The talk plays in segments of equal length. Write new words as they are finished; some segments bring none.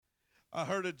I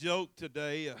heard a joke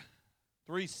today.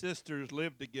 Three sisters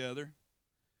lived together.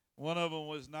 One of them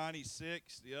was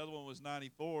 96, the other one was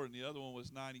 94, and the other one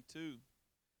was 92.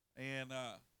 And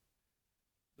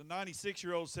the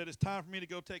 96-year-old said, "It's time for me to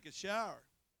go take a shower."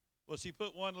 Well, she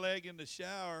put one leg in the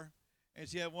shower, and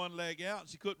she had one leg out, and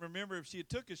she couldn't remember if she had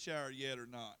took a shower yet or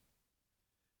not.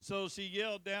 So she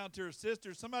yelled down to her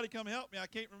sister, "Somebody come help me. I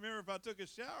can't remember if I took a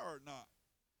shower or not."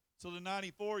 So the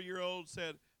 94-year-old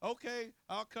said, "Okay,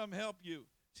 I'll come help you."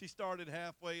 She started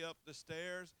halfway up the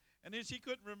stairs, and then she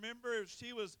couldn't remember if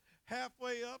she was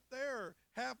halfway up there or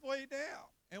halfway down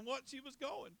and what she was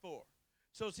going for.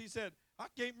 So she said, "I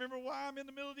can't remember why I'm in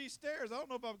the middle of these stairs. I don't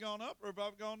know if I've gone up or if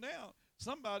I've gone down.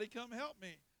 Somebody come help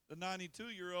me." The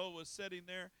 92-year-old was sitting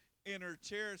there in her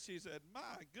chair. She said,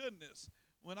 "My goodness,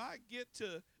 when I get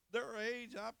to their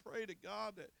age, I pray to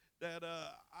God that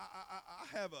I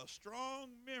have a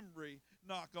strong memory,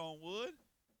 knock on wood."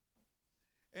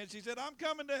 And she said, "I'm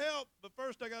coming to help, but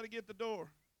first I got to get the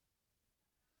door."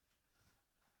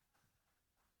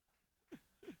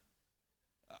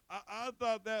 I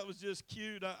thought that was just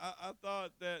cute. I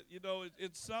thought that,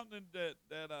 it's something that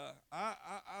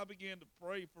I began to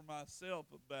pray for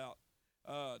myself about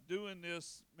doing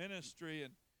this ministry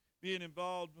and being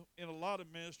involved in a lot of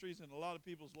ministries and a lot of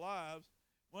people's lives.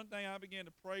 One thing I began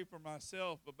to pray for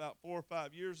myself about 4 or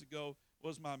 5 years ago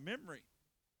was my memory.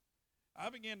 I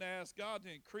began to ask God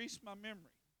to increase my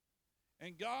memory.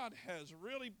 And God has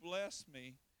really blessed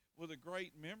me with a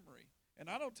great memory. And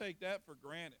I don't take that for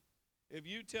granted. If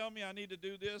you tell me I need to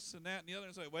do this and that and the other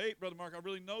and say, "Wait, Brother Mark, I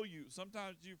really know you.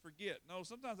 Sometimes you forget." No,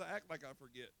 sometimes I act like I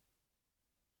forget.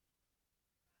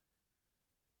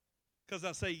 Because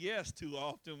I say yes too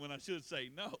often when I should say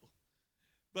no.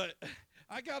 But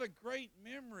I got a great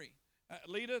memory.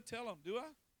 Lita, tell them, do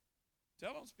I?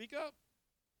 Tell them, speak up.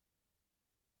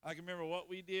 I can remember what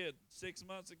we did 6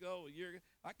 months ago, a year ago.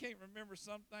 I can't remember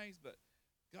some things, but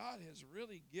God has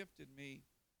really gifted me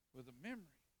with a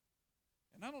memory.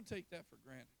 And I don't take that for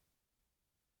granted.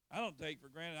 I don't take for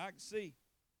granted I can see.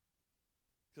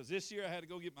 Because this year I had to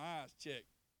go get my eyes checked.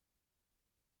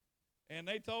 And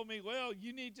they told me, "Well,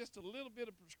 you need just a little bit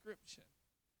of prescription."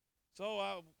 So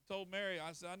I told Mary,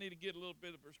 I said, "I need to get a little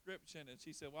bit of prescription." And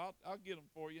she said, "Well, I'll get them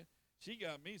for you." She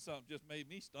got me something just made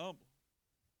me stumble.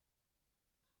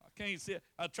 I can't see it.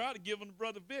 I tried to give them to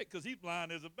Brother Vic because he's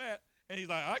blind as a bat. And he's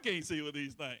like, "I can't see with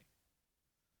these things."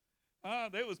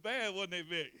 They was bad, wasn't they,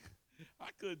 Vic?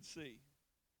 I couldn't see.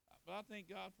 But I thank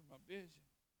God for my vision.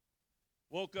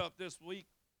 Woke up this week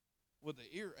with an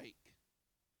earache.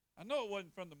 I know it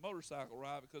wasn't from the motorcycle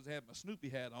ride because I had my Snoopy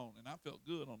hat on, and I felt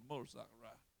good on the motorcycle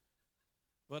ride.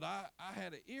 But I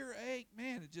had an earache.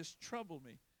 Man, it just troubled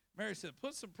me. Mary said,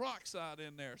 "Put some peroxide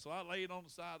in there." So I laid on the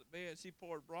side of the bed. She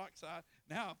poured peroxide.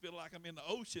 Now I feel like I'm in the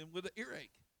ocean with an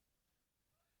earache.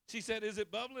 She said, "Is it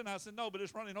bubbling?" I said, "No, but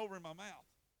it's running over in my mouth."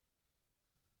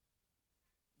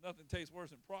 Nothing tastes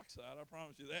worse than peroxide, I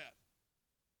promise you that.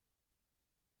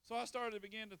 So I started to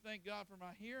begin to thank God for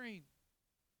my hearing,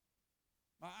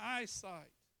 my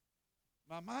eyesight,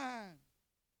 my mind,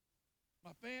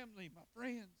 my family, my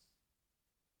friends.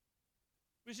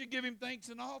 We should give him thanks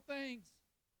in all things.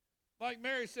 Like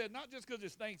Mary said, not just because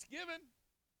it's Thanksgiving,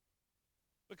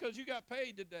 because you got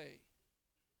paid today,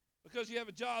 because you have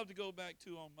a job to go back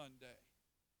to on Monday,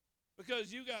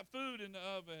 because you got food in the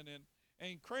oven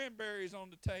and cranberries on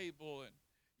the table, and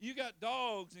you got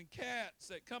dogs and cats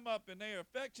that come up and they're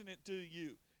affectionate to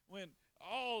you when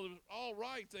all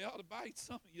right, they ought to bite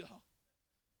some of y'all.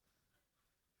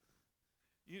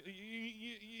 You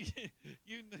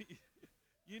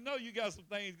know you got some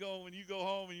things going when you go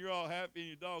home and you're all happy and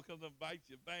your dog comes up and bites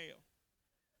you, bam.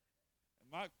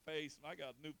 In my face, I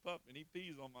got a new pup and he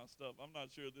pees on my stuff. I'm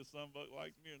not sure if this sunbuck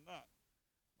likes me or not.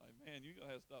 Like, man, you're going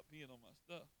to have to stop peeing on my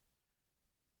stuff.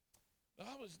 But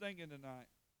I was thinking tonight,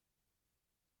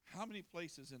 how many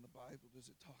places in the Bible does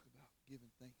it talk about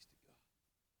giving thanks to God?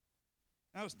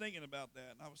 And I was thinking about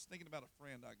that, and I was thinking about a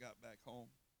friend I got back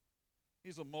home.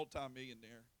 He's a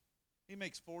multimillionaire. He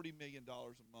makes $40 million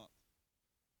a month.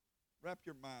 Wrap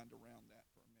your mind around that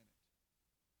for a minute.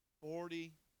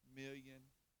 $40 million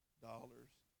a month.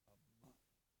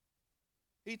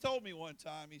 He told me one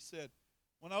time, he said,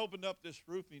 when I opened up this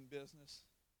roofing business,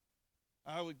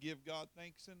 I would give God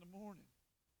thanks in the morning.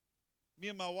 Me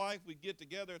and my wife, we'd get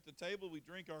together at the table, we'd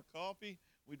drink our coffee,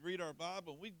 we'd read our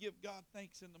Bible, and we'd give God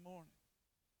thanks in the morning.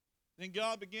 Then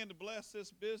God began to bless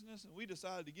this business, and we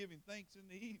decided to give him thanks in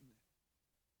the evening.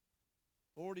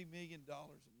 $40 million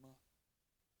a month.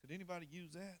 Could anybody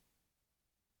use that?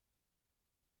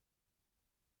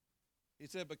 He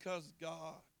said, because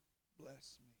God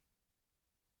blessed me.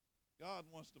 God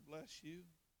wants to bless you.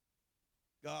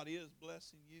 God is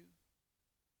blessing you.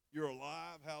 You're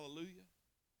alive, hallelujah.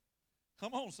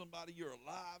 Come on, somebody, you're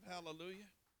alive, hallelujah.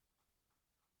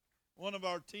 One of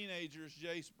our teenagers,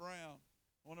 Jace Brown,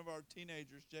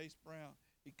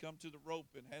 he come to the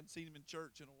roping. Hadn't seen him in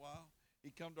church in a while.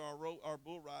 He come to our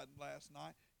bull riding last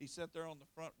night. He sat there on the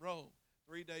front row.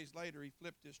 3 days later, he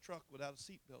flipped his truck without a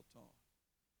seatbelt on.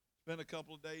 Spent a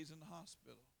couple of days in the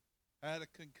hospital. Had a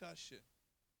concussion.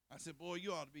 I said, boy,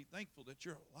 you ought to be thankful that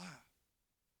you're alive.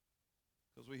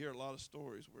 Because we hear a lot of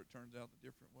stories where it turns out a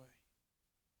different way.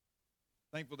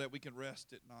 Thankful that we can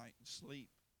rest at night and sleep,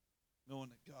 knowing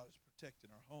that God is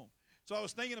protecting our home. So I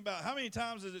was thinking about how many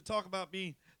times does it talk about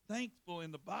being thankful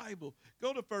in the Bible?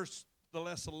 Go to 1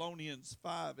 Thessalonians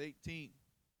 5:18.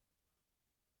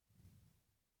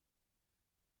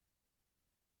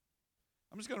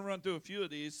 I'm just going to run through a few of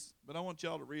these, but I want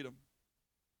y'all to read them.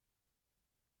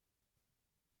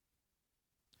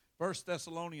 1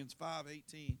 Thessalonians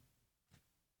 5:18.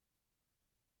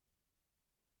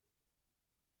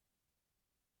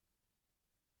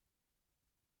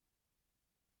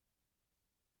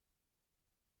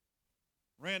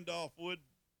 Randolph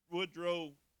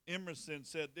Woodrow Emerson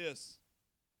said this: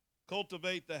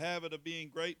 cultivate the habit of being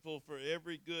grateful for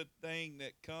every good thing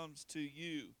that comes to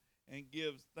you and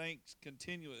give thanks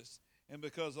continuous. And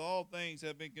because all things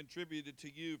have been contributed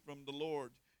to you from the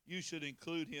Lord, you should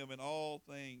include him in all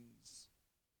things.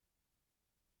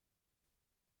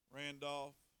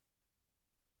 Randolph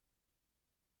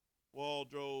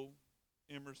Woodrow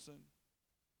Emerson,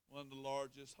 one of the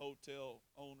largest hotel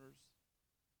owners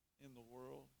in the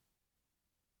world.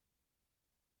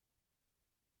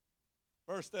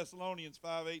 1 Thessalonians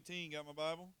 5:18. Got my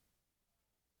Bible?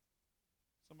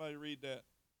 Somebody read that.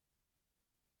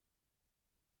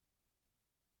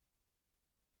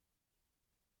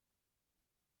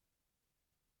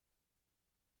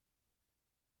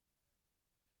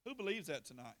 Who believes that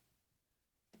tonight?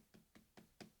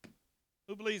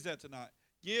 Who believes that tonight?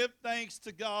 Give thanks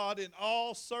to God in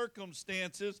all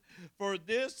circumstances, for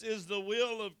this is the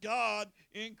will of God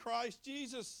in Christ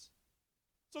Jesus.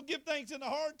 So give thanks in the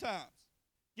hard times.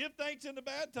 Give thanks in the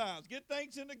bad times. Give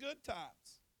thanks in the good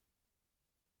times.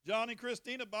 John and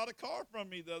Christina bought a car from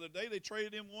me the other day. They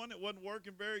traded in one that wasn't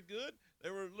working very good.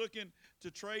 They were looking to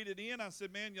trade it in. I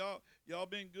said, man, y'all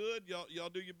been good. Y'all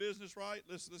do your business right.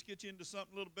 Let's get you into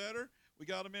something a little better. We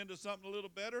got them into something a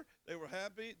little better. They were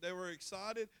happy. They were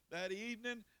excited. That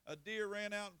evening, a deer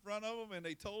ran out in front of them, and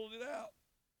they totaled it out.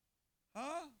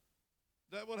 Huh?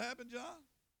 Is that what happened, John?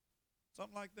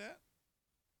 Something like that?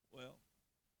 Well,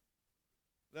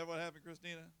 is that what happened,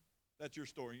 Christina? That's your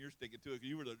story. You're sticking to it.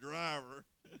 You were the driver.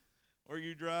 Or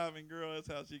you driving, girl. That's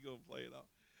how she going to play it off.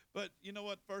 But you know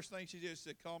what? First thing she did, she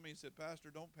said, call me and said,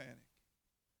 Pastor, don't panic.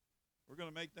 We're going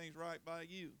to make things right by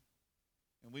you.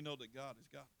 And we know that God has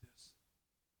got this.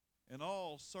 In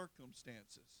all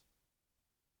circumstances.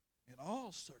 In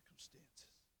all circumstances.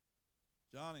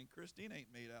 John and Christine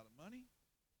ain't made out of money.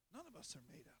 None of us are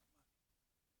made out of money.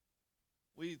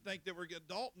 We think that we're good.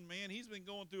 Dalton, man, he's been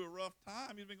going through a rough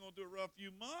time. He's been going through a rough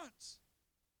few months.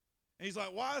 And he's like,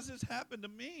 why has this happened to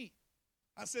me?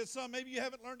 I said, son, maybe you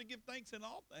haven't learned to give thanks in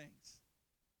all things.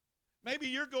 Maybe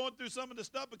you're going through some of the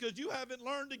stuff because you haven't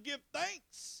learned to give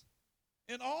thanks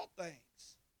in all things.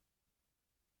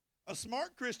 A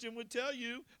smart Christian would tell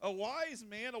you, a wise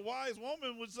man, a wise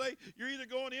woman would say, you're either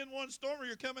going in one storm or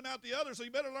you're coming out the other, so you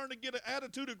better learn to get an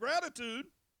attitude of gratitude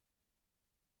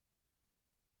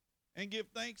and give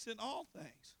thanks in all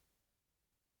things.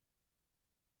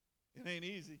 It ain't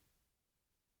easy.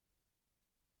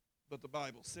 But the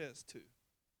Bible says to.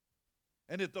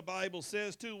 And if the Bible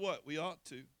says to, what? We ought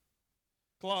to.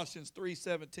 Colossians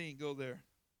 3:17, go there.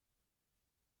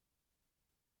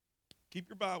 Keep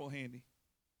your Bible handy.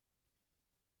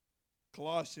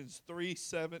 Colossians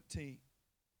 3:17.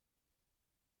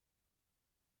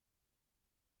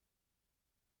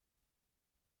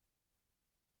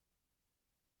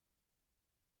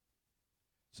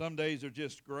 Some days are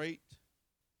just great.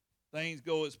 Things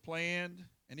go as planned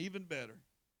and even better.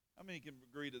 How many can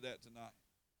agree to that tonight?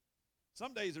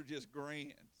 Some days are just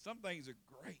grand. Some things are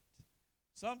great.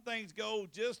 Some things go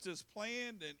just as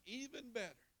planned and even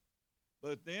better.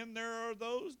 But then there are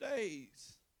those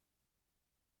days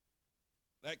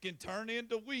that can turn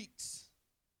into weeks,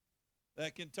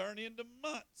 that can turn into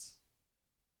months,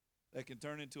 that can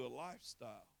turn into a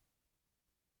lifestyle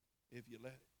if you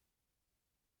let it.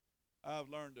 I've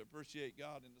learned to appreciate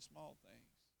God in the small things.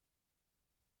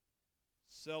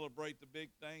 Celebrate the big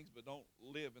things, but don't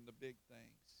live in the big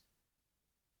things.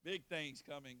 Big things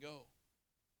come and go.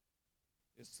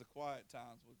 It's the quiet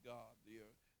times with God,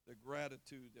 the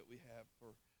gratitude that we have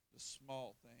for the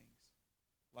small things.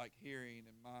 like hearing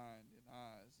and mind and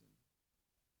eyes and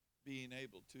being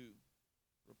able to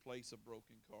replace a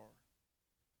broken car,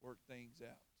 work things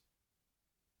out.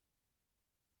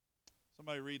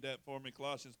 Somebody read that for me,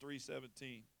 Colossians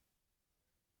 3:17.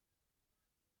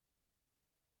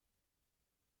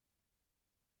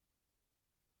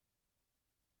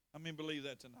 How many believe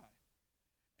that tonight?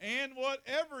 And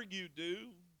whatever you do,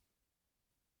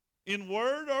 in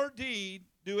word or deed,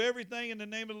 do everything in the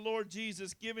name of the Lord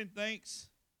Jesus, giving thanks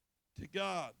to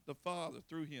God the Father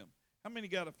through him. How many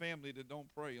got a family that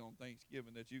don't pray on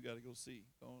Thanksgiving that you got to go see?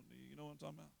 You know what I'm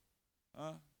talking about?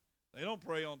 Huh? They don't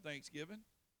pray on Thanksgiving.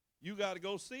 You got to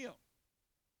go see them.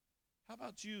 How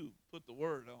about you put the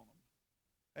word on them?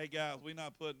 Hey, guys, we're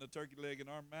not putting a turkey leg in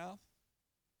our mouth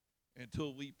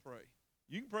until we pray.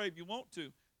 You can pray if you want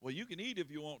to. Well, you can eat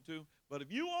if you want to. But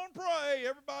if you want to pray,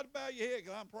 everybody bow your head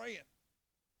because I'm praying.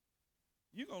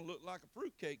 You're going to look like a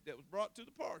fruitcake that was brought to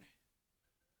the party.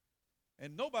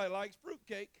 And nobody likes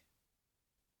fruitcake.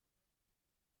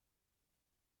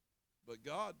 But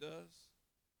God does.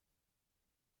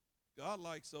 God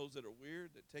likes those that are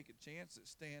weird, that take a chance, that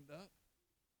stand up.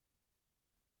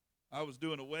 I was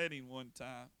doing a wedding one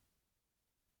time.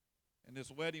 And this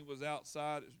wedding was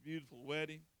outside. It was a beautiful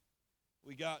wedding.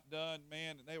 We got done,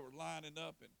 man, and they were lining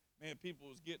up. And, man, people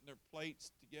was getting their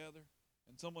plates together.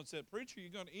 And someone said, "Preacher, you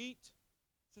going to eat?"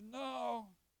 I said, "No."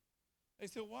 They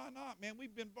said, "Why not, man?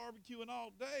 We've been barbecuing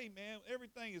all day, man.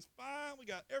 Everything is fine. We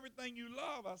got everything you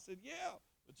love." I said, "Yeah,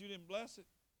 but you didn't bless it."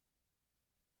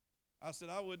 I said,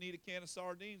 "I wouldn't eat a can of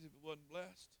sardines if it wasn't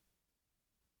blessed,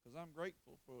 because I'm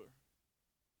grateful for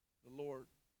the Lord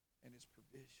and his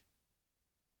provision."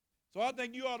 So I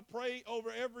think you ought to pray over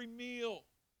every meal.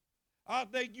 I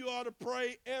think you ought to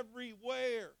pray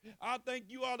everywhere. I think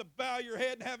you ought to bow your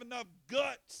head and have enough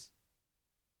guts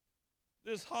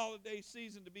this holiday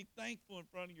season to be thankful in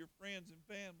front of your friends and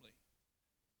family.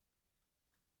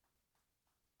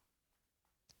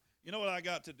 You know what I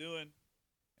got to doing?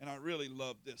 And I really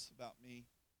love this about me.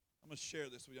 I'm going to share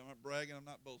this with you. I'm not bragging. I'm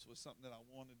not boasting. It's something that I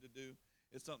wanted to do.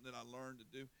 It's something that I learned to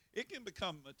do. It can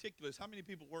become meticulous. How many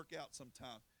people work out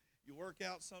sometimes? You work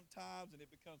out sometimes and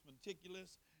it becomes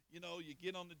meticulous. You know, you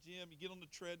get on the gym, you get on the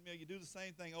treadmill, you do the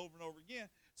same thing over and over again.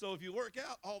 So if you work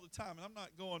out all the time, and I'm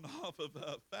not going off of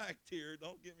fact here,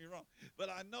 don't get me wrong, but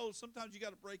I know sometimes you got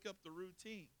to break up the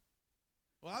routine.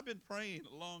 Well, I've been praying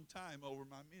a long time over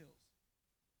my meals.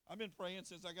 I've been praying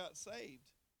since I got saved.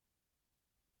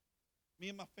 Me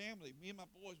and my family, me and my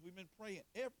boys, we've been praying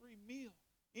every meal,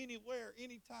 anywhere,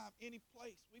 anytime, any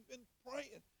place. We've been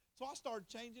praying. So I started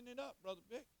changing it up, Brother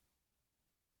Vic.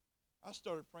 I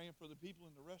started praying for the people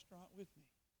in the restaurant with me.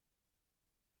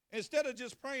 Instead of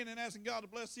just praying and asking God to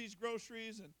bless these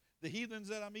groceries and the heathens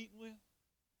that I'm eating with.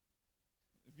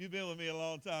 If you've been with me a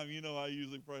long time, you know I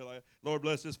usually pray like, "Lord,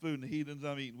 bless this food and the heathens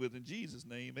I'm eating with. In Jesus'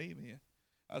 name, amen."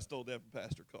 I stole that from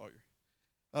Pastor Collier.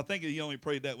 I think he only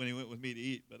prayed that when he went with me to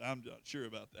eat, but I'm not sure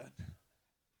about that.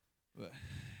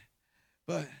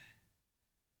 But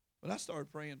I started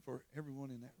praying for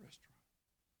everyone in that restaurant.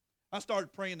 I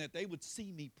started praying that they would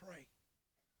see me pray.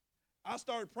 I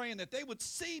started praying that they would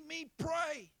see me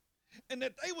pray and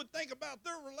that they would think about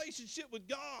their relationship with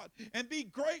God and be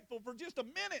grateful for just a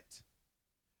minute,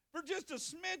 for just a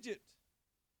smidget.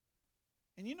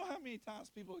 And you know how many times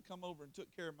people would come over and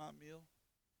took care of my meal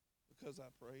because I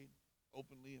prayed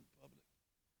openly in public?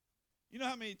 You know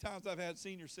how many times I've had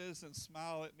senior citizens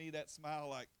smile at me, that smile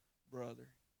like, "Brother."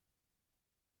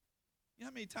 You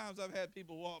know how many times I've had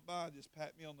people walk by and just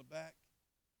pat me on the back?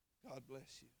 "God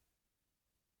bless you."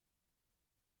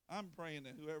 I'm praying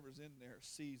that whoever's in there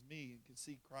sees me and can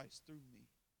see Christ through me,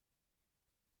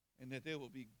 and that they will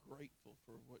be grateful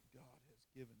for what God has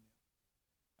given them.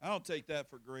 I don't take that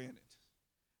for granted.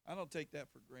 I don't take that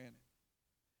for granted.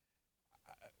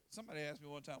 Somebody asked me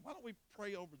one time, "Why don't we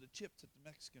pray over the chips at the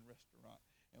Mexican restaurant?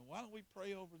 And why don't we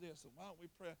pray over this? And why don't we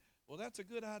pray?" Well, that's a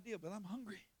good idea, but I'm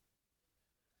hungry.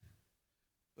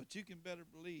 But you can better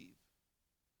believe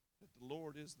that the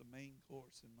Lord is the main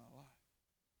course in my life.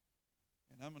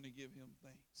 And I'm going to give him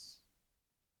thanks.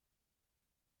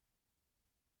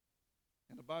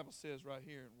 And the Bible says right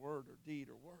here in word or deed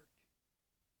or work.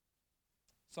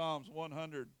 Psalms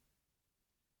 100.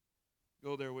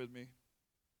 Go there with me.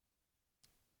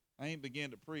 I ain't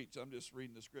began to preach. I'm just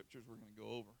reading the scriptures we're going to go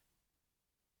over.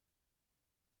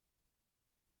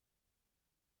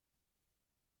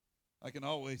 I can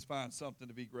always find something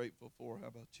to be grateful for. How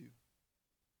about you?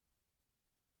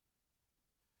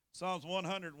 Psalms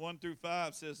 100, 1 through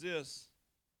 5 says this: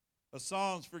 "A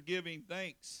psalms for giving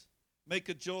thanks. Make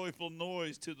a joyful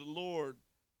noise to the Lord,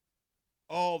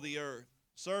 all the earth.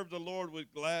 Serve the Lord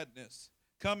with gladness.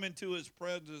 Come into his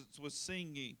presence with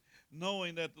singing,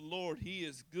 knowing that the Lord, he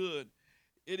is good.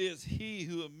 It is he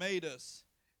who have made us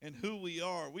and who we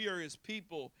are. We are his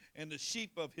people and the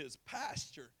sheep of his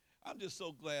pasture. I'm just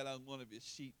so glad I'm one of his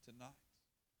sheep tonight.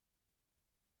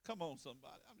 Come on,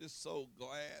 somebody. I'm just so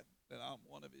glad that I'm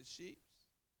one of his sheep.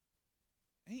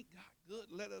 Ain't God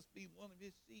good? Let us be one of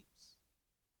his sheep.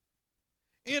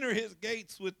 Enter his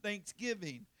gates with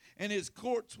thanksgiving and his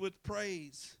courts with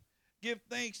praise. Give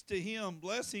thanks to him,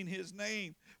 blessing his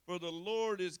name, for the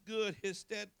Lord is good. His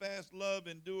steadfast love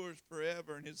endures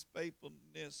forever, and his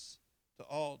faithfulness to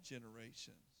all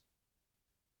generations.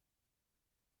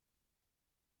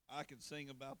 I can sing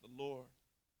about the Lord.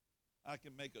 I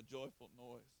can make a joyful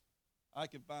noise. I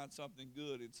can find something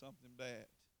good in something bad.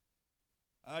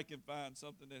 I can find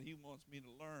something that he wants me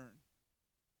to learn.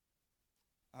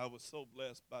 I was so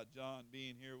blessed by John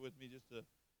being here with me just a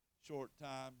short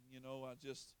time. I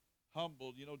just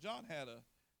humbled. John had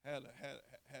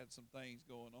some things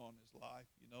going on in his life.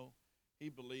 He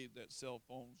believed that cell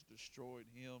phones destroyed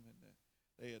him, and that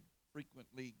they had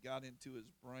frequently got into his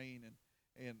brain.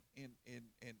 And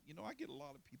I get a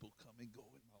lot of people come and go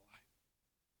in my life.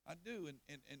 I do,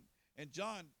 and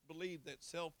John believed that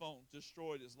cell phones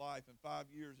destroyed his life. And 5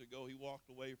 years ago, he walked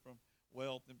away from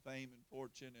wealth and fame and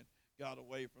fortune and got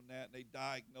away from that. And they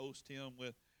diagnosed him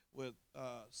with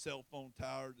cell phone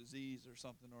tower disease or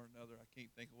something or another. I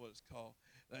can't think of what it's called.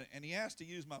 And he asked to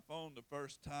use my phone the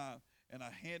first time, and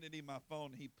I handed him my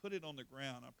phone, and he put it on the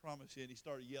ground, I promise you, and he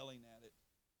started yelling at it.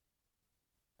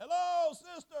 "Hello,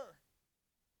 sister."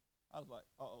 I was like,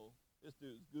 uh-oh, this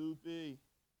dude's goofy.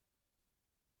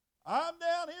 "I'm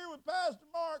down here with Pastor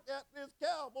Mark at this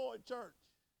cowboy church."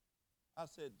 I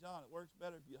said, "John, it works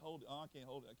better if you hold it." "Oh, I can't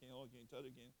hold it. I can't hold it. I can't touch it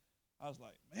again." I was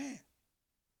like, man,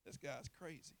 this guy's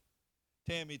crazy.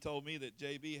 Tammy told me that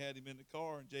JB had him in the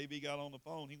car, and JB got on the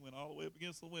phone. He went all the way up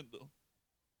against the window.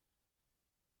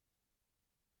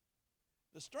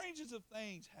 The strangest of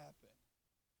things happen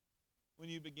when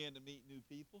you begin to meet new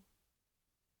people.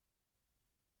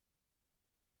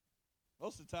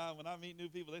 Most of the time when I meet new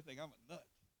people, they think I'm a nut.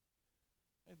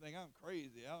 They think I'm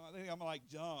crazy. They think I'm like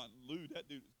John. Lou, that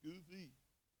dude is goofy.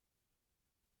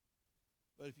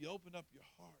 But if you open up your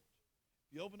heart,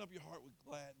 if you open up your heart with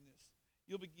gladness,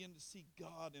 you'll begin to see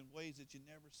God in ways that you've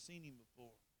never seen him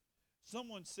before.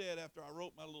 Someone said after I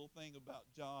wrote my little thing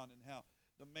about John and how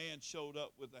the man showed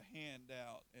up with a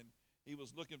handout and he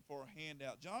was looking for a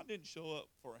handout. John didn't show up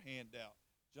for a handout.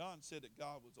 John said that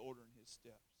God was ordering his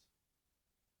steps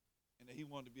and that he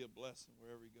wanted to be a blessing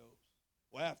wherever he goes.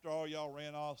 Well, after all, y'all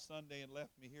ran off Sunday and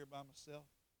left me here by myself.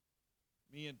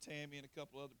 Me and Tammy and a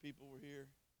couple other people were here.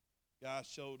 Guy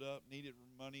showed up, needed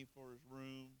money for his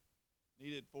room,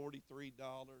 needed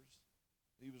 $43.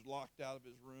 He was locked out of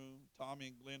his room. Tommy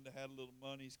and Glenda had a little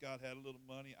money. Scott had a little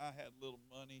money. I had a little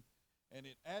money. And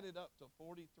it added up to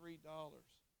 $43.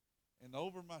 And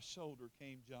over my shoulder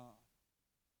came John,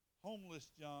 homeless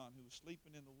John, who was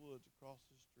sleeping in the woods across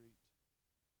the street.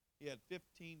 He had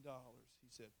 $15. He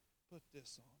said, "Put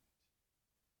this on it."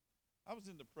 I was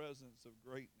in the presence of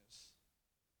greatness,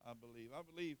 I believe. I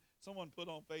believe someone put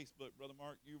on Facebook, "Brother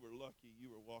Mark, you were lucky you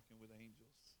were walking with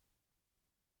angels."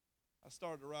 I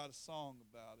started to write a song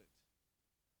about it,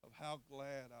 of how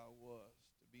glad I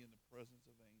was to be in the presence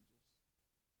of angels.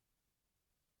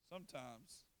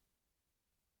 Sometimes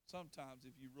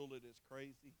if you rule it as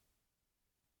crazy,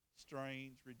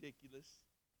 strange, ridiculous,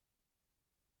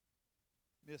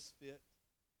 misfit,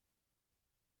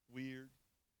 weird,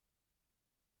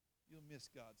 you'll miss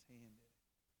God's hand in it.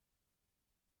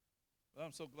 But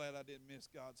I'm so glad I didn't miss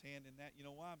God's hand in that. You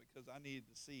know why? Because I needed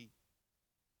to see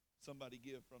somebody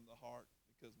give from the heart,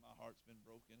 because my heart's been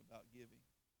broken about giving.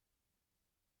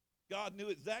 God knew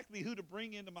exactly who to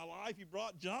bring into my life. He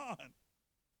brought John.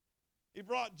 He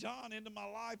brought John into my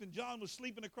life, and John was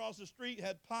sleeping across the street,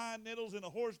 had pine needles and a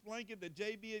horse blanket that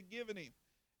JB had given him.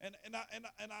 And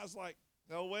I was like,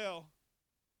 oh, well.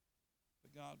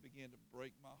 But God began to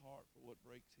break my heart for what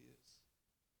breaks his.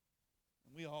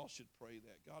 And we all should pray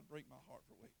that. God, break my heart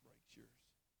for what breaks yours.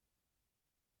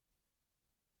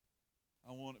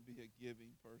 I want to be a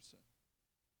giving person.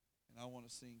 And I want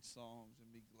to sing songs and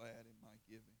be glad in my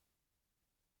giving.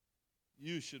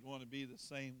 You should want to be the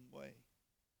same way.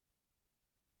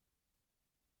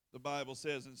 The Bible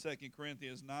says in 2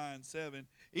 Corinthians 9:7,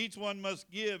 each one must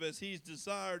give as he's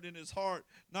desired in his heart,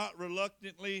 not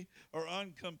reluctantly or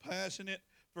uncompassionate,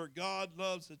 for God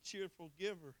loves a cheerful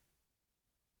giver.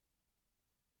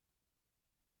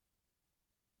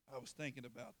 I was thinking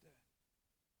about that.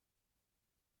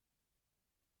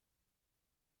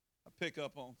 I pick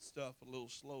up on stuff a little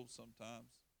slow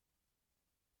sometimes.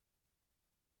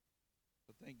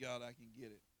 But thank God I can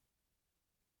get it.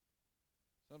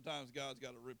 Sometimes God's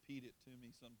got to repeat it to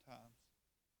me sometimes.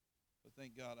 But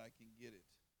thank God I can get it.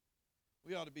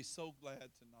 We ought to be so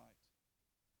glad tonight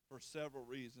for several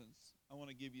reasons. I want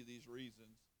to give you these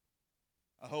reasons.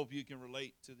 I hope you can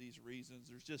relate to these reasons.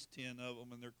 There's just 10 of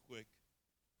them, and they're quick.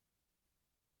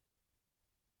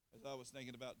 As I was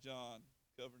thinking about John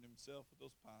covering himself with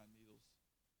those pine needles,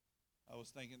 I was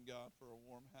thanking God for a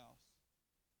warm house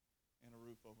and a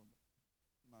roof over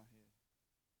my head.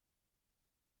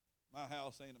 My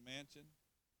house ain't a mansion,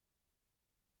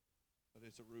 but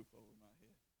it's a roof over my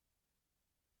head.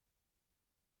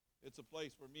 It's a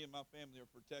place where me and my family are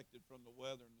protected from the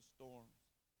weather and the storms.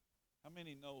 How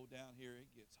many know down here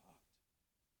it gets hot?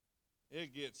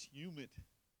 It gets humid.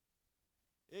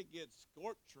 It gets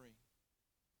scorching.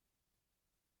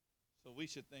 So we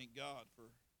should thank God for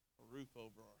a roof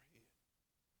over our head.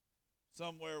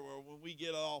 Somewhere where when we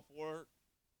get off work,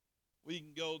 we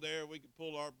can go there, we can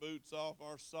pull our boots off,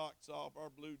 our socks off, our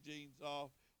blue jeans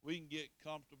off. We can get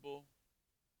comfortable,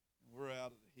 and we're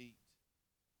out of the heat.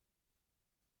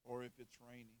 Or if it's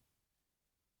raining.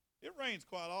 It rains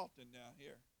quite often down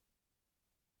here.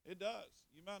 It does.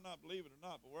 You might not believe it or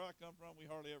not, but where I come from, we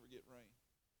hardly ever get rain.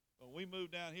 But when we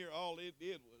moved down here, all it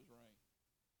did was rain.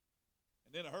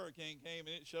 And then a hurricane came,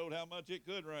 and it showed how much it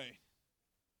could rain.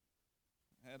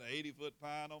 I had an 80-foot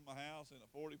pine on my house and a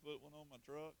 40-foot one on my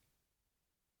truck.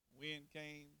 Wind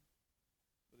came,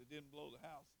 but it didn't blow the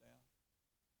house down.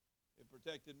 It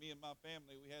protected me and my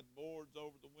family. We had boards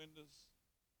over the windows.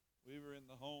 We were in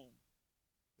the home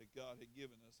that God had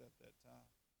given us at that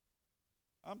time.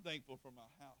 I'm thankful for my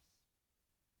house.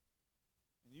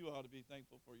 And you ought to be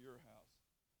thankful for your house.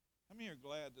 How many are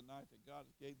glad tonight that God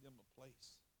gave them a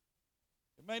place?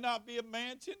 It may not be a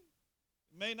mansion.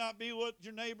 It may not be what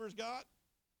your neighbor's got.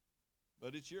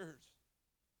 But it's yours.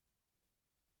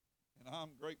 And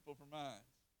I'm grateful for mine.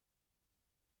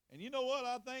 And you know what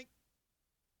I think?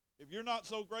 If you're not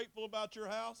so grateful about your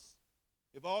house,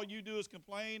 if all you do is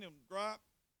complain and gripe,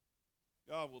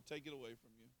 God will take it away from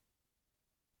you.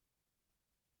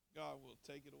 God will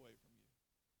take it away from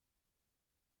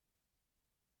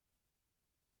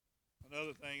you.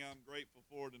 Another thing I'm grateful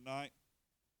for tonight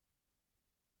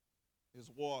is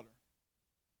water.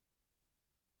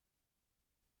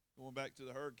 Going back to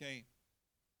the hurricane,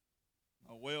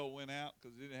 my well went out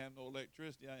because it didn't have no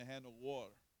electricity. I didn't have no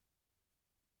water.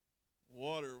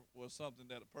 Water was something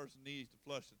that a person needs to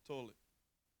flush the toilet.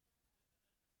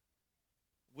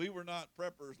 We were not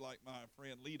preppers like my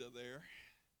friend Lita there.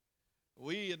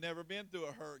 We had never been through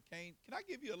a hurricane. Can I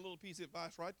give you a little piece of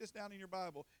advice? Write this down in your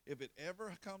Bible. If it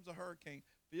ever comes a hurricane,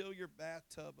 fill your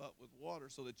bathtub up with water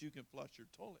so that you can flush your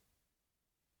toilet.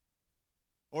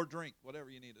 Or drink, whatever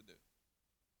you need to do.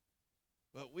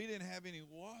 But we didn't have any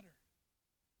water.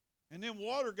 And then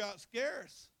water got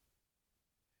scarce.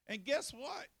 And guess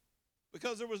what?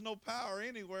 Because there was no power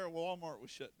anywhere, Walmart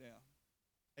was shut down.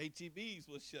 H-E-B's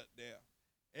was shut down.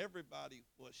 Everybody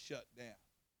was shut down.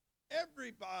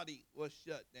 Everybody was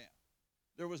shut down.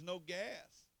 There was no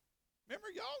gas. Remember,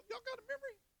 y'all got a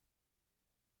memory?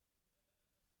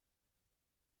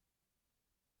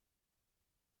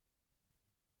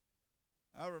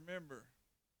 I remember,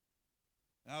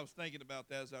 and I was thinking about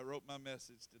that as I wrote my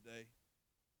message today.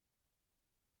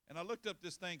 And I looked up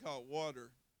this thing called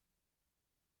water.org.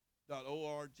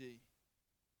 Did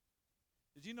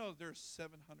you know that there's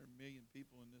 700 million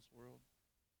people in this world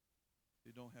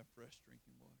who don't have fresh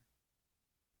drinking water?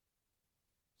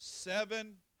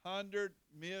 700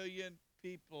 million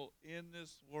people in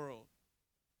this world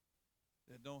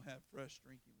that don't have fresh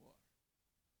drinking water.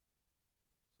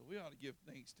 So we ought to give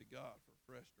thanks to God for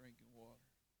fresh drinking water.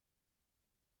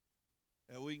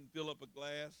 That we can fill up a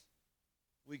glass,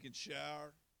 we can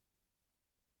shower,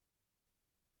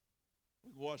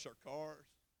 we can wash our cars.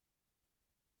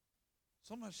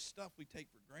 So much stuff we take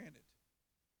for granted.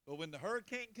 But when the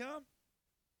hurricane come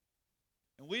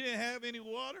and we didn't have any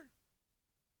water,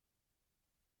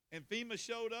 and FEMA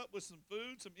showed up with some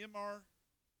food, some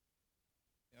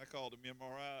I called them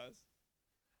MRIs.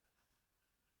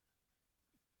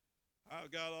 I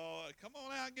got all, come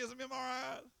on out and get some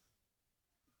MRIs.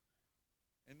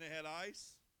 And they had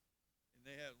ice, and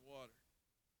they had water.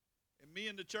 And me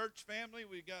and the church family,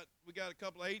 we got a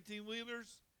couple of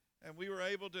 18-wheelers, and we were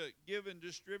able to give and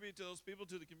distribute to those people,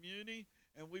 to the community,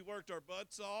 and we worked our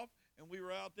butts off, and we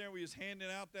were out there, and we was handing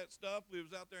out that stuff. We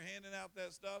was out there handing out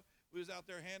that stuff. We was out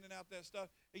there handing out that stuff.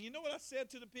 And you know what I said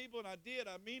to the people, and I did,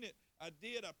 I mean it. I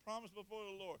did, I promised before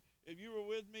the Lord. If you were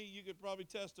with me, you could probably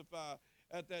testify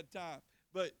at that time.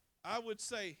 But I would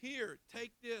say, here,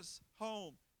 take this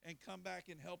home and come back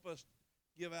and help us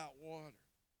give out water.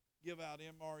 give out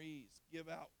MREs, give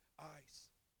out ice.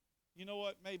 You know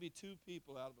what? Maybe 2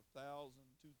 people out of 1,000,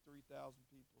 3,000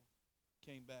 people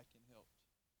came back and helped.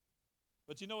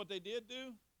 But you know what they did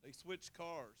do? They switched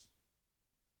cars.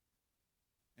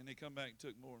 And they come back and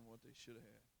took more than what they should have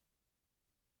had.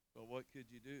 But what could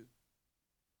you do?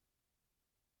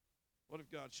 What if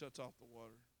God shuts off the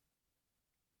water?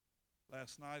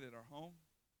 Last night at our home,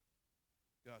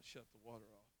 God shut the water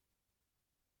off.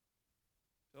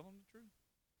 Tell them the truth.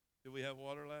 Did we have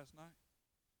water last night?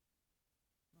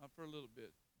 Not for a little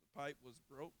bit. The pipe was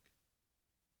broke.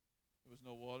 There was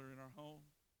no water in our home.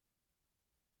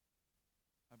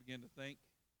 I began to think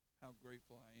how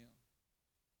grateful I am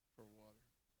for water.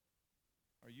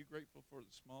 Are you grateful for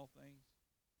the small things?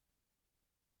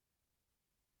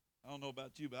 I don't know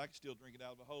about you, but I can still drink it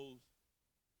out of a hose.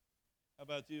 How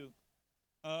about you?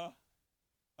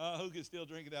 Who can still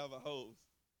drink it out of a hose?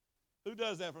 Who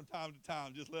does that from time to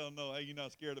time? Just let them know, hey, you're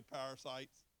not scared of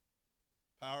parasites,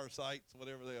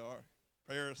 whatever they are,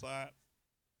 parasites.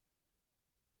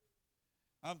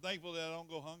 I'm thankful that I don't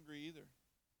go hungry either.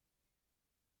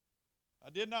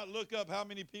 I did not look up how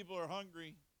many people are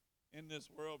hungry in this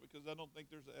world because I don't think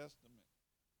there's an estimate.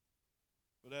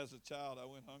 But as a child, I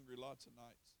went hungry lots of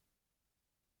nights.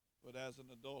 But as an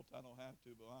adult, I don't have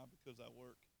to. But why? Because I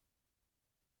work.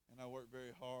 And I work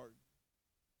very hard.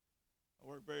 I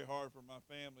work very hard for my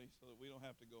family so that we don't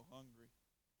have to go hungry.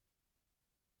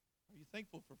 Are you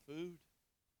thankful for food?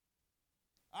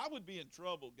 I would be in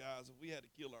trouble, guys, if we had to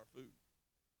kill our food.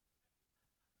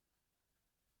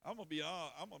 I'm gonna be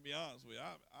honest with you.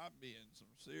 I'd be in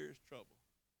some serious trouble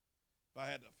if I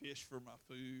had to fish for my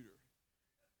food or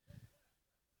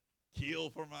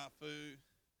kill for my food.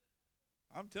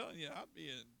 I'm telling you, I'd be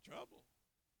in trouble.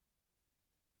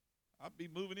 I'd be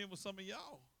moving in with some of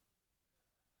y'all.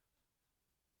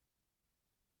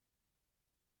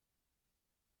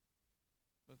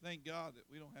 But thank God that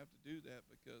we don't have to do that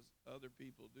because other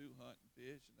people do hunt and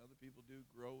fish and other people do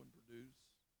grow and produce.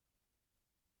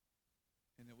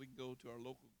 And then we can go to our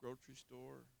local grocery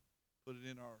store, put it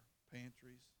in our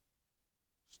pantries,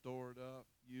 store it up,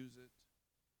 use it,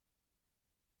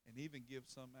 and even give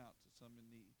some out to some in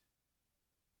need.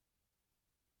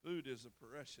 Food is a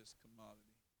precious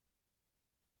commodity.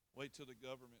 Wait till the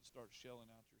government starts shelling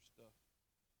out your stuff.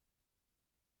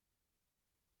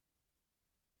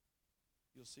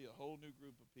 You'll see a whole new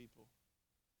group of people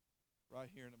right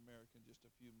here in America in just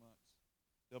a few months.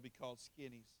 They'll be called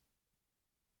skinnies.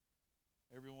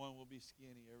 Everyone will be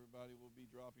skinny. Everybody will be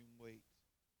dropping weight.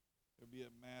 There'll be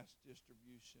a mass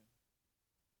distribution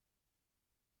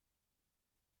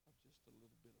of just a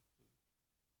little bit of food.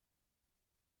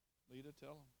 Lita,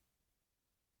 tell them.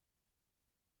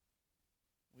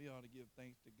 We ought to give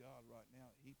thanks to God right now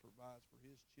that He provides for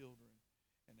His children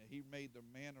and that He made the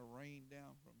manna rain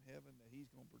down from heaven, that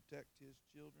He's going to protect His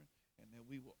children, and that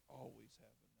we will always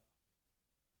have enough.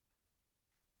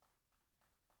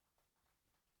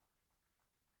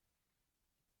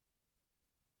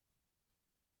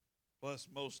 Plus,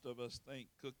 most of us think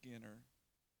cooking or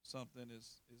something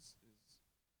is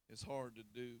hard to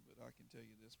do, but I can tell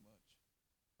you this much.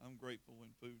 I'm grateful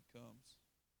when food comes.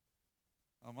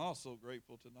 I'm also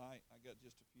grateful tonight, I got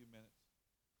just a few minutes,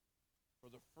 for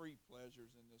the free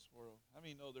pleasures in this world. How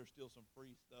many know there's still some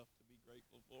free stuff to be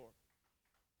grateful for?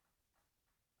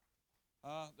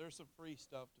 There's some free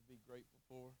stuff to be grateful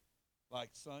for,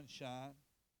 like sunshine,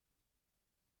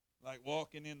 like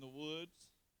walking in the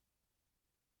woods.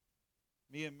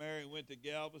 Me and Mary went to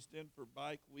Galveston for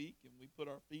Bike Week, and we put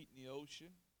our feet in the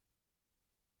ocean.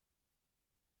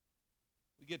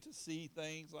 We get to see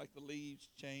things like the leaves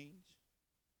change.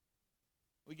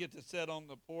 We get to sit on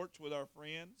the porch with our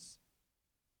friends,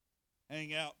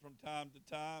 hang out from time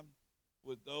to time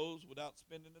with those without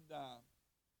spending a dime.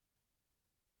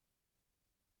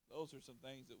 Those are some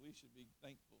things that we should be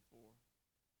thankful for.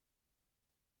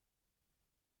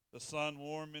 The sun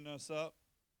warming us up.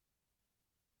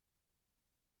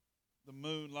 The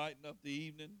moon lighting up the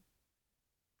evening.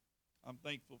 I'm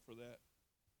thankful for that.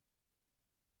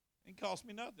 It didn't cost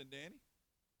me nothing, Danny.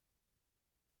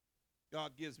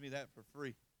 God gives me that for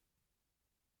free.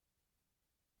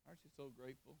 Aren't you so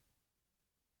grateful?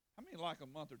 How many like a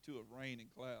month or two of rain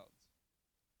and clouds?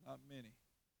 Not many.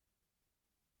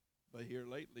 But here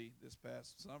lately, this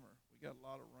past summer, we got a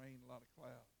lot of rain, a lot of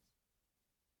clouds.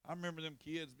 I remember them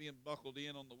kids being buckled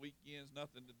in on the weekends,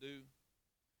 nothing to do.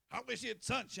 I wish it had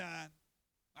sunshine.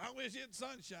 I wish it had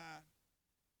sunshine.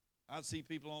 I'd see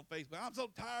people on Facebook, I'm so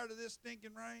tired of this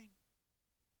stinking rain.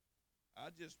 I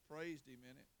just praised Him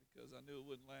in it because I knew it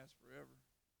wouldn't last forever.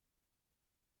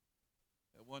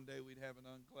 That one day we'd have an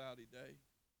uncloudy day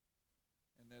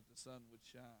and that the sun would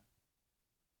shine.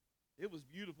 It was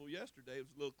beautiful yesterday. It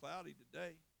was a little cloudy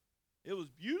today. It was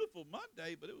beautiful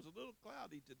Monday, but it was a little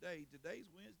cloudy today. Today's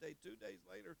Wednesday. 2 days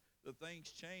later, the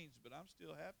things changed, but I'm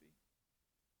still happy.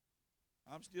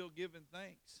 I'm still giving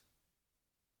thanks.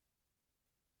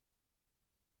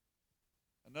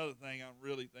 Another thing I'm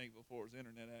really thankful for is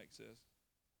internet access.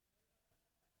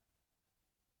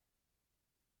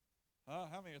 Huh?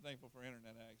 How many are thankful for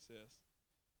internet access?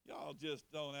 Y'all just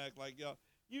don't act like y'all.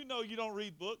 You know you don't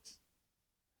read books.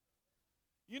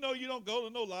 You know you don't go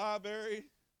to no library.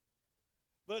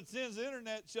 But since the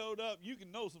internet showed up, you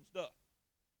can know some stuff.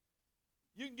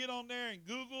 You can get on there and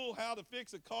Google how to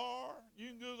fix a car. You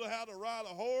can Google how to ride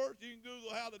a horse. You can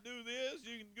Google how to do this.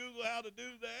 You can Google how to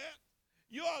do that.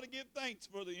 You ought to give thanks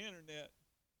for the internet,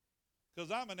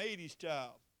 because I'm an 80s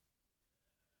child.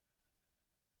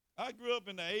 I grew up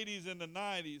in the 80s and the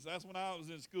 90s. That's when I was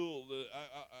in school.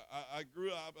 I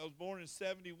grew up. I was born in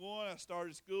 71. I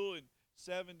started school in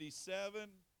 77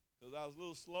 because I was a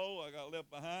little slow. I got left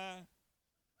behind.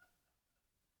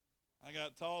 I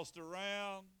got tossed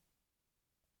around.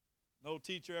 No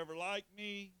teacher ever liked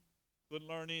me. Couldn't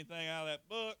learn anything out of that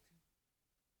book.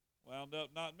 Wound up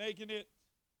not making it.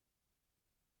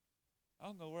 I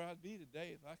don't know where I'd be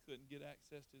today if I couldn't get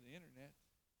access to the internet.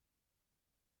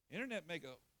 Internet make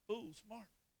a fool smart.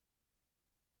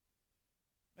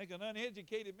 Make an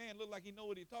uneducated man look like he know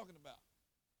what he's talking about.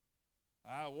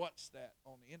 I watched that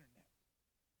on the internet.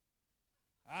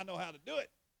 I know how to do it.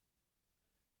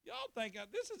 Y'all think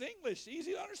this is English,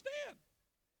 easy to understand.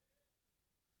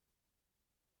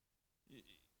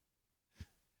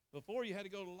 Before you had to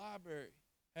go to the library,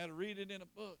 had to read it in a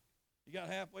book. You got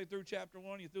halfway through chapter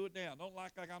 1, you threw it down. Don't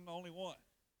like I'm the only one.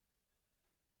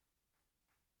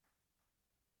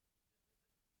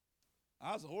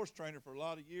 I was a horse trainer for a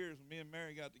lot of years. When me and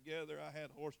Mary got together, I had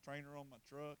a horse trainer on my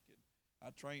truck, and I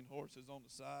trained horses on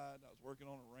the side. I was working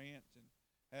on a ranch and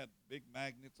had big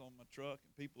magnets on my truck,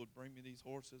 and people would bring me these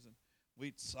horses, and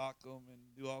we'd sock them and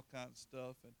do all kinds of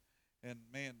stuff. And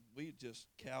man, we'd just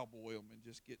cowboy them and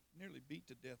just get nearly beat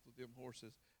to death with them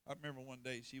horses. I remember one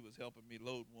day she was helping me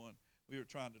load one. We were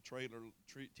trying to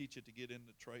teach it to get in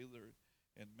the trailer,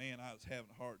 and man, I was having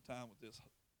a hard time with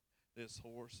this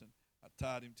horse, and I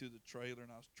tied him to the trailer,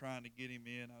 and I was trying to get him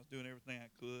in. I was doing everything I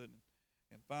could,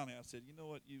 and finally I said, you know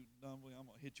what, you dumbly, I'm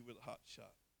going to hit you with a hot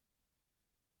shot.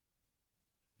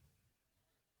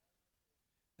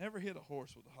 Never hit a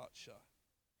horse with a hot shot.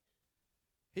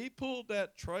 He pulled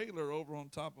that trailer over on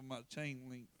top of my chain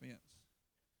link fence.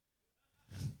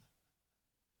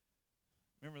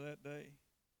 Remember that day?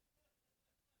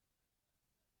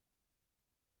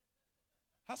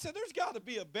 I said, there's got to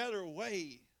be a better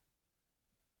way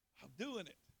of doing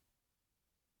it.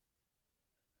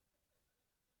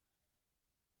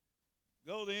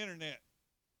 Go to the internet.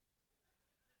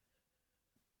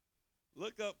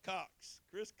 Look up Cox,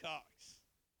 Chris Cox,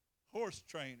 horse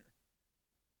trainer.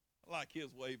 I like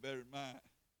his way better than mine.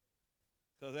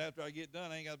 Because after I get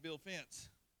done, I ain't got to build a fence.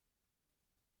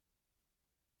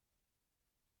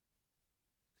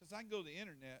 Because I can go to the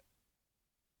internet.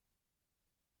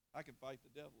 I can fight the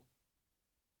devil.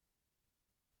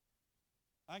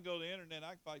 I can go to the internet,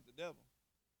 I can fight the devil.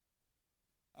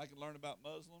 I can learn about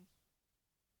Muslims.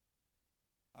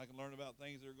 I can learn about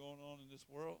things that are going on in this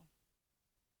world.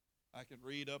 I can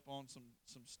read up on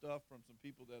some stuff from some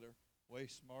people that are way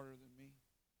smarter than me.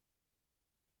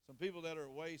 Some people that are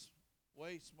way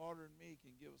smarter than me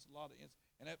can give us a lot of insight.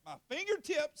 And at my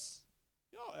fingertips,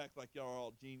 y'all act like y'all are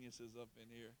all geniuses up in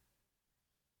here.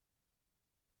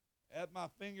 At my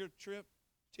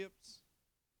fingertips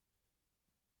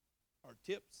or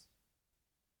tips,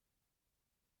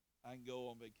 I can go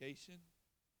on vacation.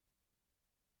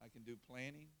 I can do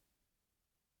planning.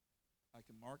 I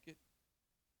can market.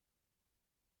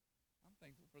 I'm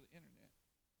thankful for the internet.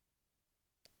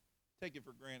 Take it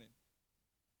for granted.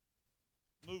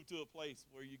 Move to a place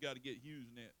where you got to get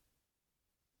HughesNet.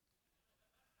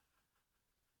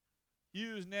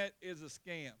 HughesNet is a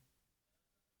scam.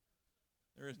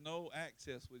 There is no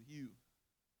access with Hugh.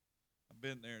 I've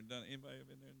been there and done it. Anybody ever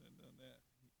been there and done that?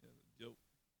 That's a joke.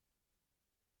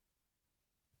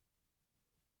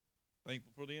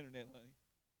 Thankful for the internet, honey.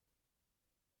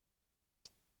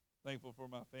 Thankful for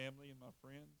my family and my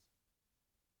friends,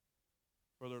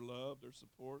 for their love, their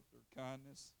support, their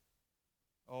kindness,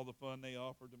 all the fun they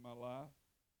offered to my life,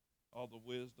 all the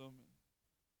wisdom. And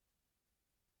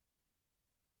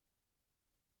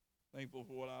thankful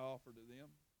for what I offer to them.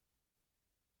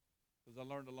 Because I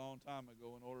learned a long time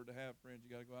ago, in order to have friends, you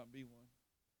got to go out and be one.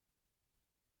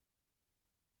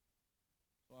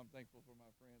 So I'm thankful for my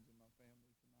friends and my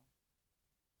family tonight.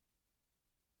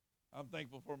 I'm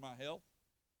thankful for my health.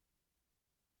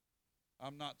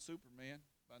 I'm not Superman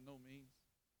by no means.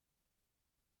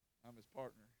 I'm his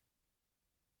partner,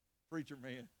 preacher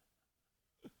man.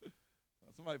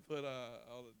 Somebody put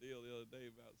on the deal the other day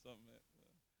about something that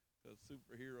the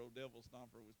superhero devil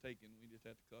stomper was taking. We just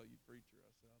had to call you preacher.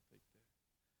 I said, I'll take that.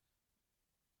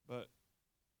 But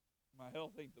my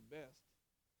health ain't the best.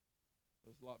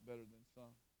 But it's a lot better than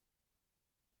some.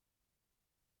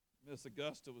 Miss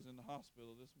Augusta was in the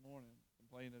hospital this morning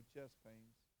complaining of chest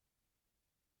pains.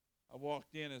 I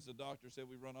walked in as the doctor said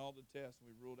we run all the tests and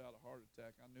we ruled out a heart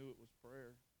attack. I knew it was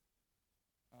prayer.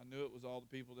 I knew it was all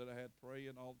the people that I had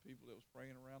praying, all the people that was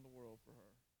praying around the world for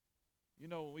her.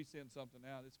 You know, when we send something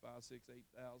out, it's 5, 6, 8,000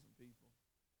 people.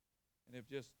 And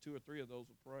if just 2 or 3 of those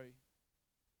will pray,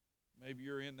 maybe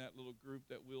you're in that little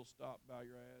group that will stop by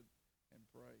your ad and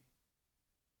pray.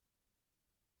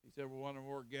 He said, we're wondering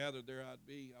where gathered there I'd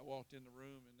be. I walked in the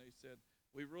room and they said,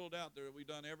 we ruled out there, we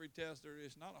done every test there.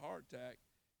 It's not a heart attack.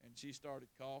 And she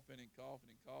started coughing and coughing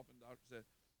and coughing. The doctor said,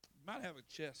 you might have a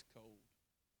chest cold.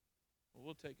 Well,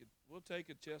 we'll take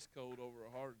a chest cold over a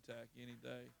heart attack any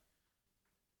day.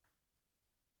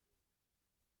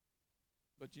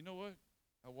 But you know what?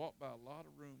 I walked by a lot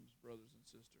of rooms, brothers and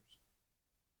sisters,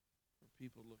 where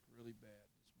people look really bad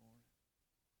this morning.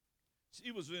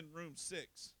 She was in room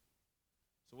 6.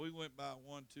 So we went by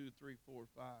 1, 2, 3, 4,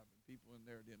 5, and people in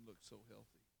there didn't look so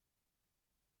healthy.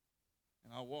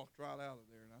 And I walked right out of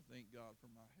there, and I thank God for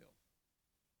my health.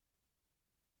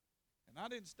 And I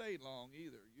didn't stay long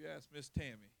either. You asked Miss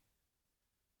Tammy.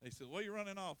 They said, what are you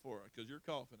running off for? Because you're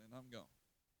coughing, and I'm gone.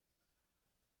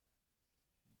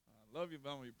 I love you, but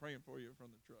I'm going to be praying for you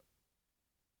from the truck.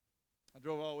 I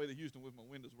drove all the way to Houston with my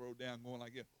windows rolled down, going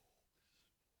like this.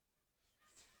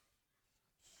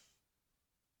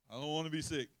 I don't want to be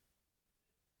sick.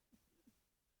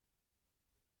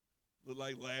 Look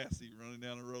like Lassie running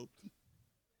down the road.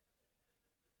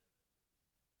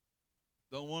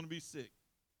 Don't want to be sick.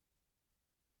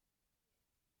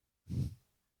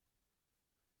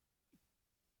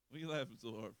 What are you laughing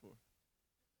so hard for?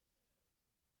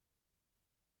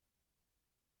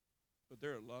 But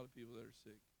there are a lot of people that are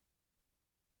sick.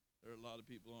 There are a lot of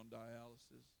people on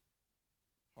dialysis,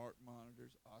 heart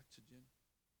monitors, oxygen,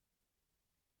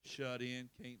 shut in,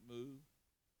 can't move.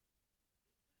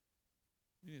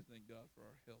 We need to thank God for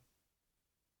our health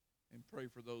and pray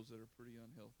for those that are pretty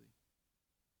unhealthy.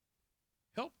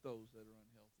 Help those that are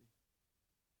unhealthy.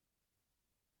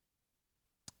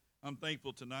 I'm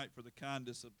thankful tonight for the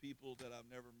kindness of people that I've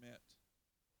never met.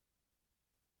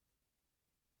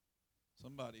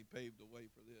 Somebody paved the way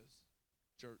for this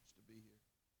church to be here.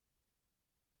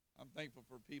 I'm thankful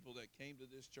for people that came to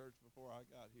this church before I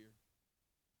got here,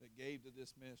 that gave to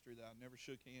this ministry that I never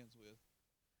shook hands with.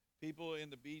 People in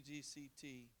the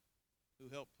BGCT who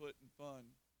helped put and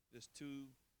fund it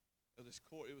was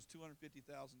 $250,000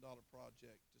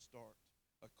 project to start.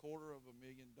 $250,000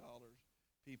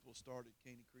 people started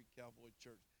Caney Creek Cowboy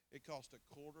Church. It cost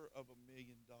 $250,000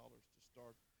 to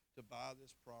start, to buy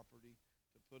this property,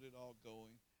 to put it all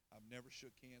going. I've never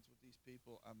shook hands with these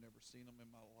people. I've never seen them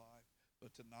in my life.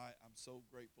 But tonight, I'm so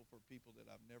grateful for people that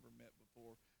I've never met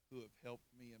before who have helped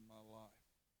me in my life.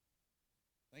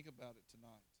 Think about it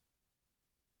tonight.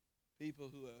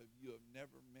 People who you have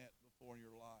never met before in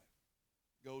your life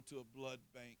go to a blood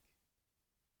bank,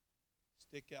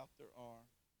 stick out their arm,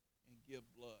 and give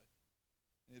blood.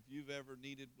 And if you've ever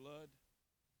needed blood,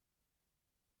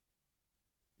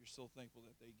 you're so thankful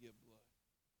that they give blood.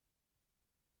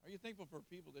 Are you thankful for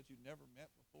people that you've never met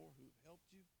before who have helped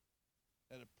you,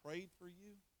 that have prayed for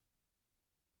you?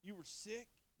 You were sick,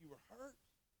 you were hurt,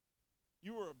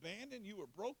 you were abandoned, you were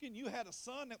broken, you had a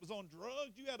son that was on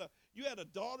drugs, you had a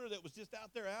daughter that was just out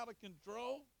there out of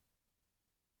control.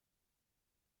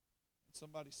 And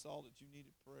somebody saw that you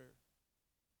needed prayer,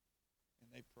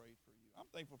 and they prayed for you. I'm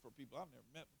thankful for people I've never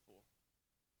met before.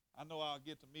 I know I'll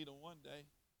get to meet them one day.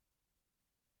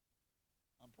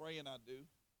 I'm praying I do.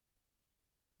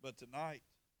 But tonight,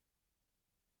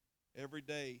 every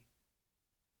day,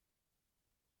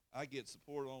 I get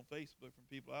support on Facebook from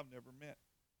people I've never met.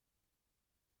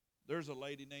 There's a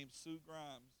lady named Sue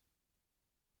Grimes.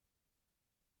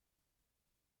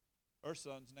 Her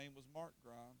son's name was Mark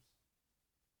Grimes.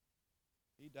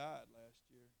 He died last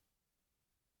year.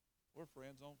 We're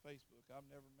friends on Facebook. I've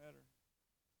never met her.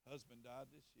 Husband died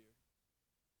this year.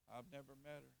 I've never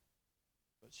met her.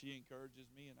 But she encourages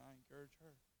me and I encourage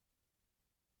her.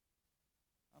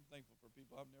 I'm thankful for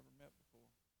people I've never met before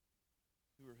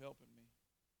who are helping me,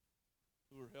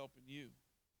 who are helping you.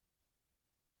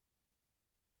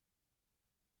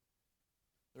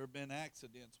 There have been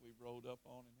accidents we've rolled up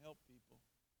on and helped people.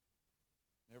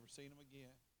 Never seen them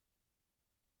again.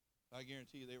 I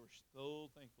guarantee you they were so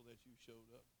thankful that you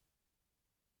showed up.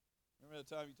 Remember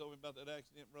that time you told me about that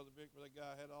accident, Brother Vic, where that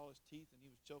guy had all his teeth and he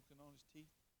was choking on his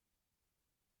teeth?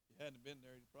 If he hadn't been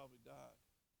there, he'd probably died.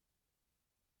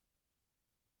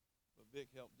 But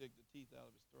Vic helped dig the teeth out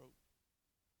of his throat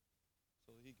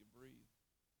so that he could breathe.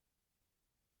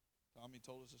 Tommy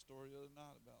told us a story the other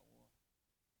night about one.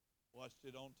 Watched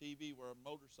it on TV where a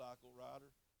motorcycle rider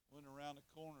went around the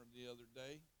corner the other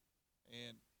day,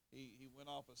 and he went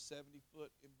off a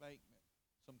 70-foot embankment.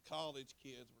 Some college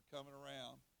kids were coming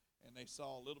around, and they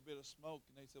saw a little bit of smoke,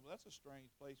 and they said, well, that's a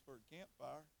strange place for a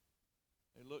campfire.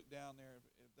 They looked down there.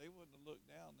 If they wouldn't have looked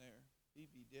down there,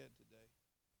 he'd be dead today.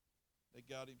 They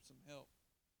got him some help.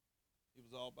 He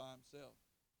was all by himself.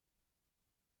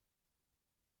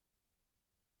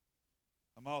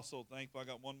 I'm also thankful. I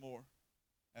got one more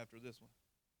after this one.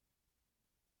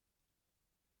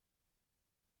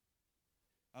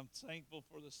 I'm thankful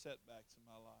for the setbacks in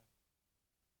my life.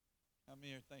 How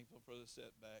many are thankful for the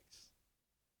setbacks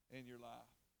in your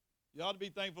life? You ought to be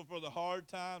thankful for the hard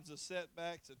times, the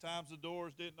setbacks, the times the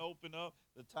doors didn't open up,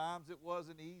 the times it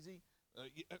wasn't easy.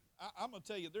 I'm going to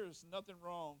tell you, there's nothing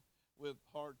wrong with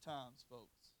hard times,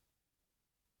 folks,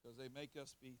 because they make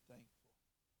us be thankful.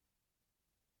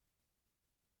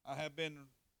 I have been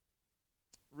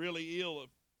really ill a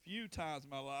few times in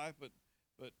my life, but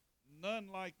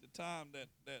none like the time that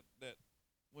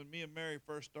when me and Mary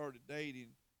first started dating.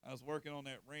 I was working on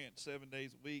that ranch 7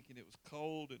 days a week, and it was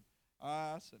cold and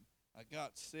ice, and I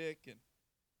got sick, and,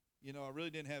 I really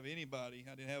didn't have anybody.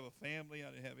 I didn't have a family. I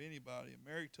didn't have anybody. And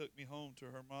Mary took me home to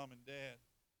her mom and dad,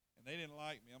 and they didn't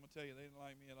like me. I'm going to tell you, they didn't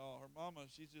like me at all. Her mama,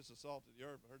 she's just assaulted the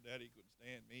earth, but her daddy couldn't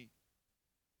stand me.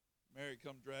 Mary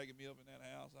come dragging me up in that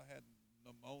house. I had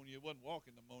pneumonia. It wasn't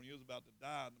walking pneumonia. It was about to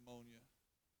die of pneumonia.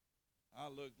 I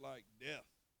looked like death.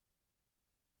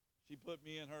 She put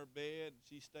me in her bed, and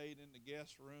she stayed in the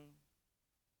guest room.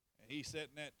 And he sat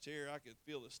in that chair. I could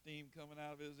feel the steam coming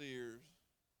out of his ears.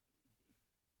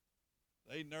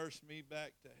 They nursed me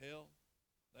back to health.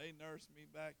 They nursed me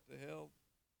back to health.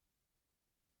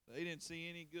 They didn't see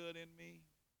any good in me.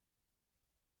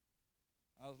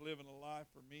 I was living a life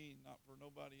for me, not for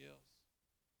nobody else.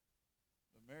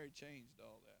 But Mary changed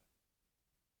all that.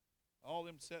 All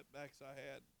them setbacks I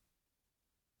had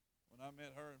when I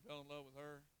met her and fell in love with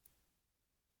her,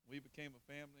 we became a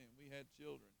family and we had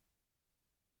children.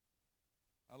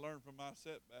 I learned from my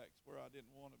setbacks where I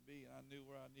didn't want to be, and I knew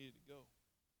where I needed to go.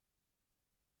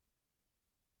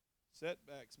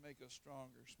 Setbacks make us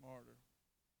stronger, smarter.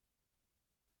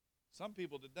 Some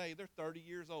people today, they're 30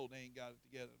 years old, they ain't got it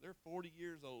together. They're 40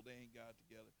 years old, they ain't got it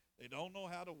together. They don't know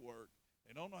how to work.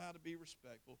 They don't know how to be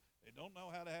respectful. They don't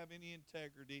know how to have any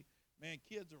integrity. Man,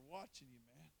 kids are watching you,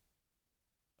 man.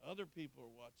 Other people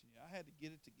are watching you. I had to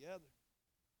get it together.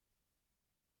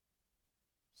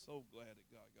 So glad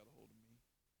that God got a hold of me.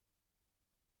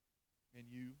 And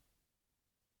you.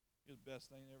 You're the best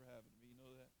thing that ever happened to me. You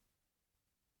know that?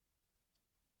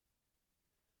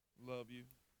 Love you.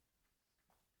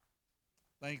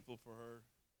 Thankful for her.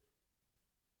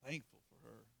 Thankful for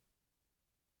her.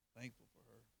 Thankful for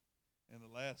her. And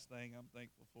the last thing I'm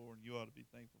thankful for, and you ought to be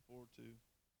thankful for too,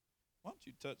 why don't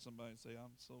you touch somebody and say,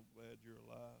 I'm so glad you're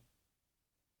alive.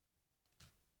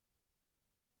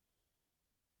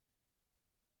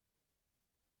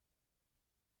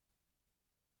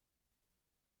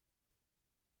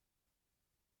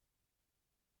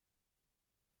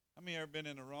 How many have ever been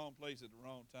in the wrong place at the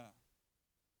wrong time?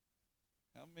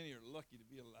 How many are lucky to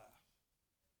be alive?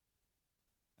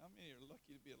 How many are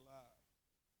lucky to be alive?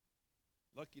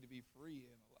 Lucky to be free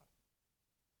and alive.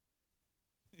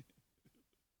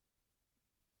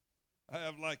 I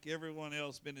have, like everyone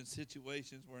else, been in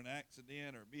situations where an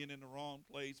accident or being in the wrong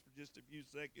place for just a few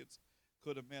seconds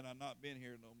could have meant I'd not been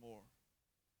here no more.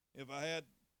 If I had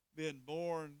been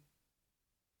born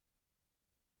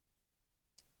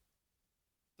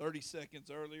 30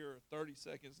 seconds earlier or 30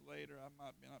 seconds later, I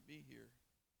might not be here.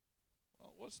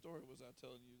 Well, what story was I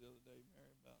telling you the other day,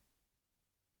 Mary, about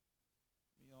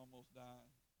me almost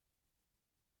dying?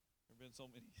 There have been so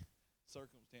many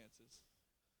circumstances.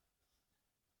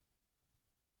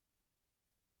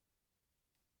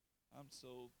 I'm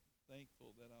so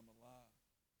thankful that I'm alive.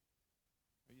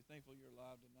 Are you thankful you're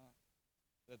alive tonight?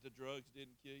 That the drugs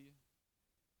didn't kill you?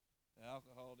 The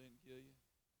alcohol didn't kill you?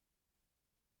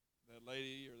 That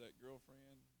lady or that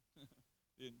girlfriend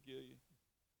didn't kill you?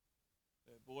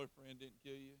 That boyfriend didn't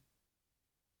kill you?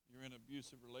 You're in an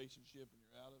abusive relationship and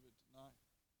you're out of it tonight?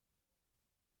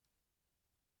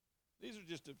 These are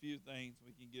just a few things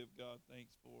we can give God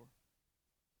thanks for.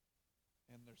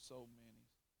 And there's so many.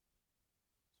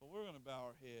 So we're going to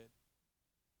bow our head.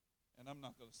 And I'm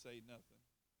not going to say nothing.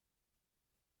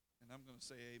 And I'm going to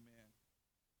say amen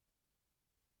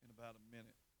in about a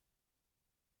minute.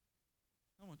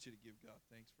 I want you to give God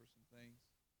thanks for some things.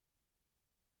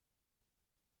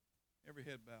 Every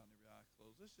head bowed and every eye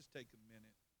closed. Let's just take a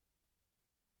minute.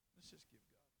 Let's just give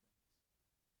God thanks.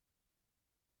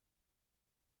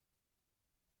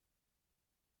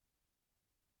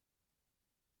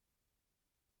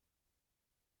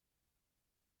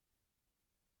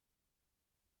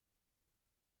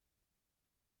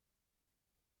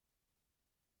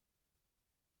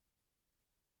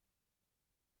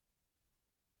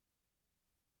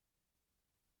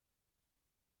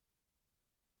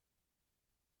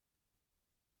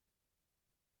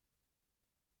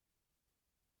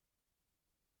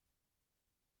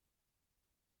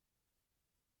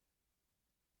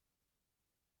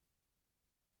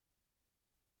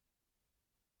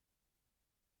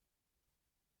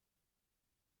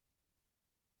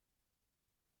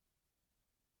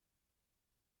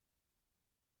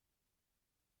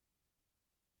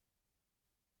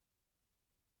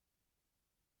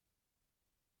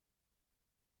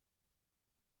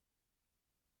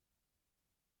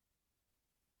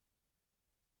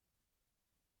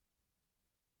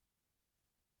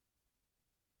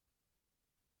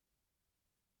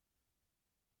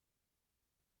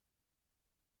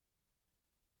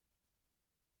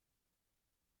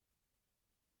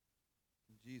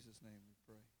 In Jesus' name we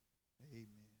pray.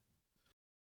 Amen.